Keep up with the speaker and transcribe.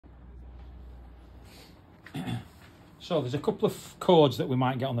So there's a couple of codes that we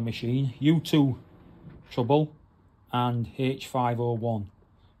might get on the machine. U2 trouble and H501,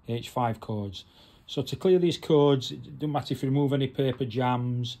 H5 codes. So to clear these codes, it doesn't matter if you remove any paper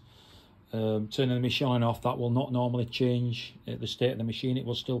jams, turning the machine on and off, that will not normally change the state of the machine. It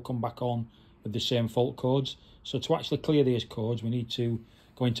will still come back on with the same fault codes. So to actually clear these codes, we need to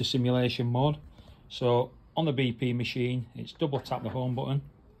go into simulation mode. So on the BP machine, it's double tap the home button,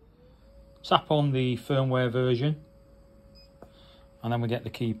 tap on the firmware version, and then we get the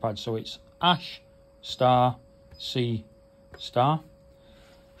keypad. So it's # C*.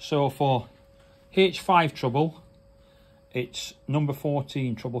 So for H5 trouble, it's number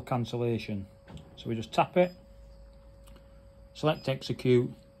 14, trouble cancellation. So we just tap it, select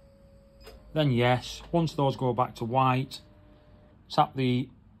execute, then yes. Once those go back to white, tap the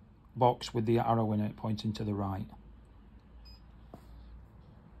box with the arrow in it pointing to the right.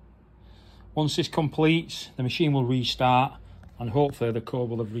 Once this completes, the machine will restart and hopefully the code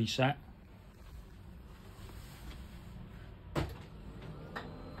will have reset.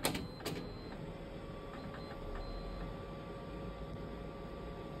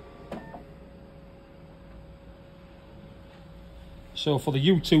 So for the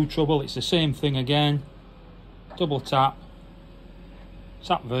U2 trouble, it's the same thing again. Double tap,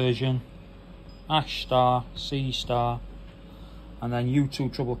 tap version, # C*, and then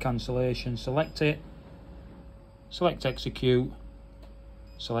U2 trouble cancellation. Select it, select execute,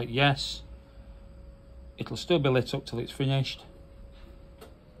 select yes. It'll still be lit up till it's finished.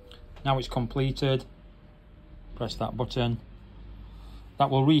 Now it's completed. Press that button.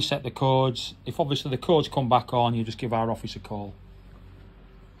 That will reset the codes. If obviously the codes come back on, you just give our office a call.